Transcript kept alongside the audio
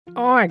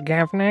Oh,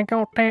 governor,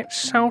 got that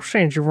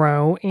sausage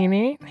roll in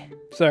it.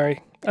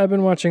 Sorry, I've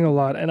been watching a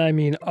lot, and I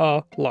mean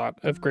a lot,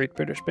 of Great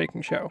British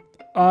Baking Show.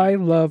 I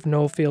love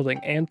Noel Fielding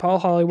and Paul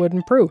Hollywood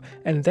and Prue,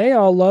 and they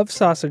all love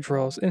sausage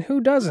rolls, and who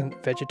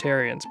doesn't?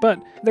 Vegetarians.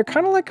 But they're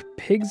kind of like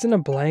pigs in a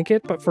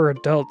blanket, but for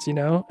adults, you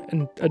know?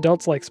 And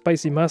adults like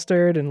spicy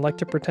mustard and like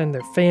to pretend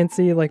they're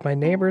fancy, like my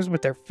neighbors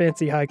with their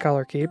fancy high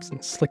collar capes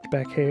and slicked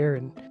back hair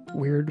and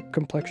weird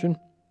complexion.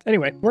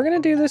 Anyway, we're gonna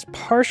do this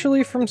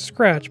partially from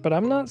scratch, but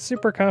I'm not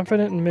super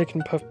confident in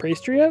making puff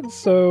pastry yet,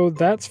 so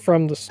that's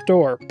from the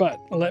store. But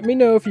let me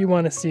know if you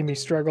want to see me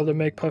struggle to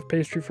make puff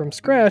pastry from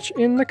scratch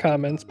in the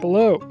comments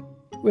below.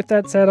 With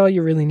that said, all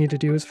you really need to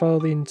do is follow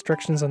the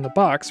instructions on the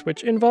box,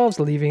 which involves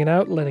leaving it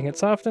out, letting it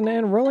soften,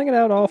 and rolling it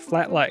out all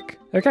flat-like.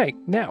 Okay,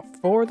 now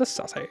for the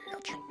sausage.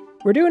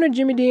 We're doing a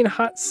Jimmy Dean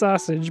hot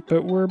sausage,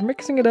 but we're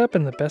mixing it up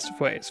in the best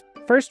of ways.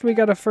 First, we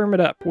gotta firm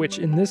it up, which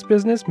in this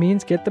business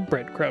means get the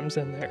breadcrumbs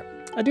in there.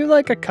 I do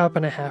like 1.5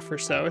 cups or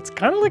so. It's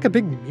kind of like a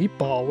big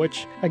meatball,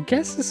 which I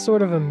guess is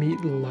sort of a meat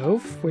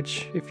loaf,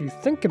 which, if you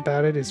think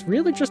about it, is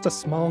really just a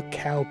small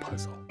cow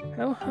puzzle.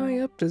 How high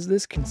up does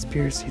this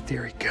conspiracy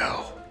theory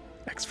go?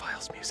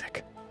 X-Files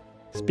music.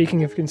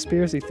 Speaking of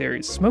conspiracy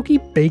theories, smoky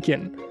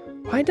bacon.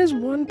 Why does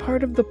one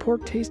part of the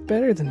pork taste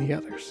better than the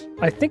others?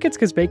 I think it's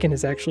because bacon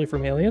is actually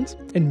from aliens,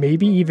 and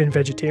maybe even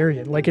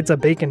vegetarian, like it's a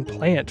bacon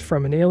plant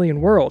from an alien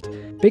world.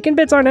 Bacon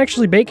bits aren't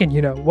actually bacon,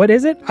 you know. What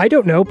is it? I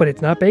don't know, but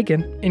it's not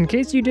bacon. In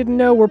case you didn't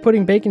know, we're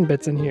putting bacon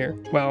bits in here.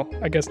 Well,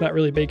 I guess not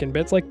really bacon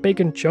bits, like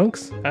bacon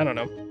chunks? I don't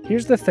know.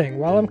 Here's the thing,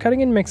 while I'm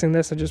cutting and mixing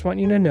this, I just want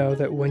you to know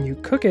that when you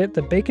cook it,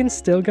 the bacon's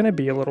still gonna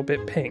be a little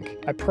bit pink.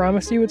 I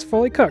promise you it's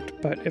fully cooked,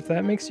 but if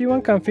that makes you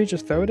uncomfy,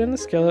 just throw it in the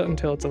skillet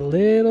until it's a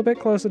little bit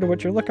closer to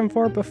what you're looking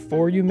for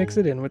before you mix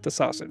it in with the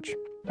sausage.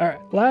 Alright,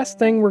 last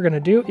thing we're gonna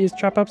do is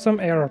chop up some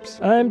herbs.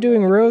 I'm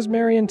doing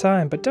rosemary and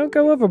thyme, but don't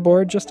go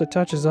overboard, just a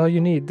touch is all you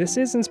need. This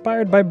is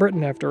inspired by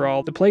Britain after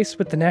all, the place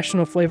with the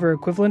national flavor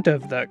equivalent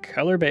of the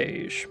color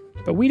beige.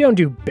 But we don't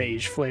do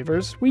beige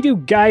flavors, we do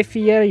Guy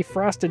Fieri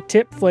frosted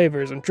tip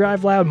flavors and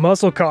drive loud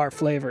muscle car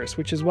flavors,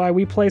 which is why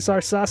we place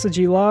our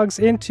sausagey logs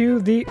into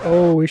the—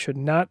 oh, we should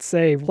not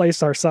say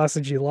place our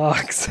sausagey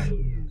logs.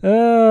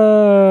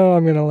 Oh,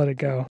 I'm gonna let it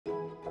go.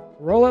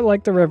 Roll it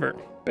like the river.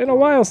 Been a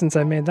while since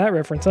I made that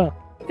reference, huh?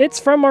 It's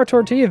from our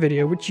tortilla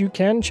video, which you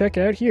can check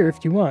out here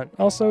if you want.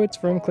 Also, it's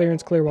from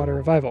Clarence Clearwater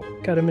Revival.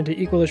 Cut them into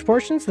equalish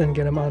portions, then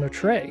get them on a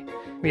tray.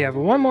 We have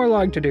one more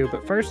log to do,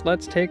 but first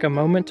let's take a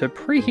moment to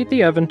preheat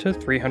the oven to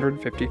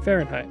 350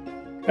 Fahrenheit.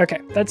 Okay,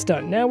 that's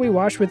done. Now we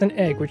wash with an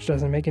egg, which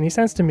doesn't make any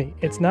sense to me.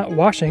 It's not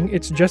washing,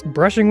 it's just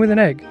brushing with an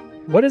egg.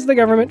 What is the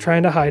government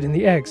trying to hide in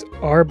the eggs?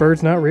 Are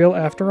birds not real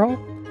after all?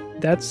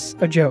 That's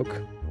a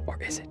joke.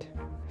 Or is it?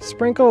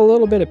 Sprinkle a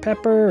little bit of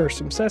pepper or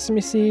some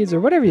sesame seeds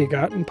or whatever you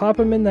got and pop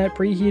them in that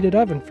preheated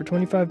oven for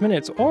 25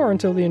 minutes or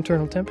until the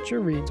internal temperature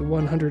reads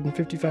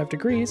 155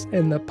 degrees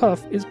and the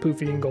puff is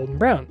poofy and golden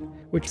brown,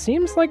 which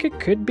seems like it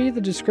could be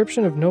the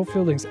description of Noel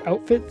Fielding's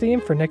outfit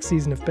theme for next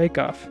season of Bake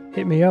Off.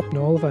 Hit me up,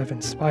 Noel, if I've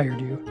inspired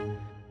you.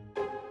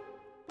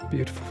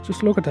 Beautiful.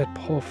 Just look at that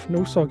puff.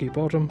 No soggy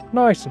bottom.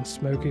 Nice and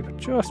smoky, but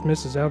just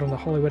misses out on the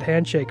Hollywood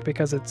handshake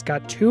because it's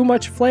got too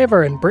much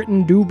flavor and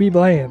Britain do be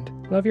bland.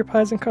 Love your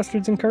pies and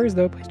custards and curries,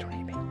 though. Please don't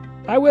hate me.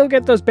 I will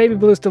get those baby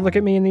blues to look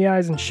at me in the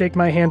eyes and shake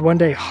my hand one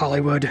day,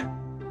 Hollywood.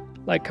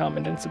 Like,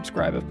 comment, and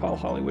subscribe if Paul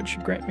Hollywood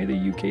should grant me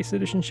the UK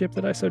citizenship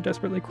that I so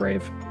desperately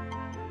crave.